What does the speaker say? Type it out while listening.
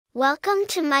Welcome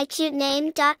to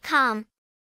mycutename.com.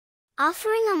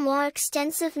 Offering a more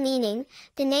extensive meaning,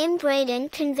 the name Braydon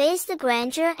conveys the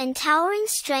grandeur and towering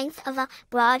strength of a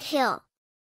broad hill.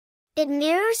 It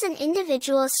mirrors an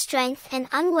individual's strength and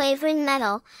unwavering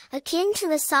mettle, akin to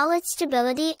the solid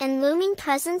stability and looming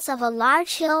presence of a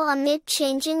large hill amid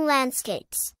changing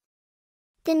landscapes.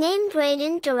 The name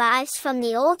Braydon derives from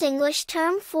the Old English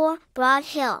term for broad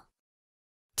hill.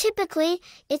 Typically,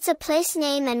 it's a place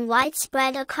name and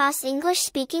widespread across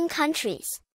English-speaking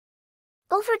countries.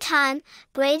 Over time,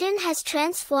 Braydon has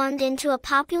transformed into a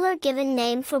popular given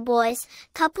name for boys,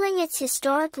 coupling its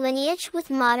historic lineage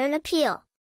with modern appeal.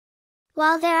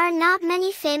 While there are not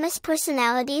many famous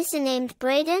personalities named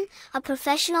Braydon, a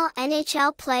professional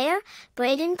NHL player,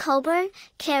 Braydon Coburn,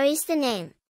 carries the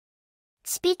name.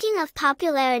 Speaking of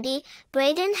popularity,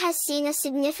 Braydon has seen a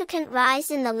significant rise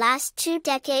in the last 2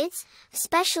 decades,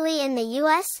 especially in the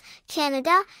US,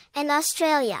 Canada, and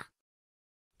Australia.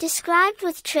 Described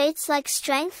with traits like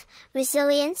strength,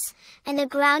 resilience, and a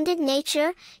grounded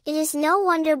nature, it is no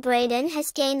wonder Braydon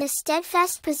has gained a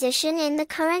steadfast position in the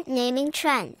current naming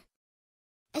trend.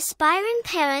 Aspiring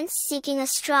parents seeking a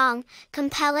strong,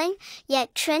 compelling,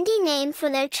 yet trendy name for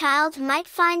their child might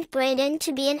find Braydon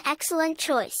to be an excellent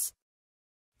choice.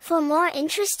 For more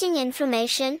interesting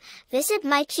information, visit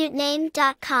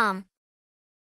mycutename.com.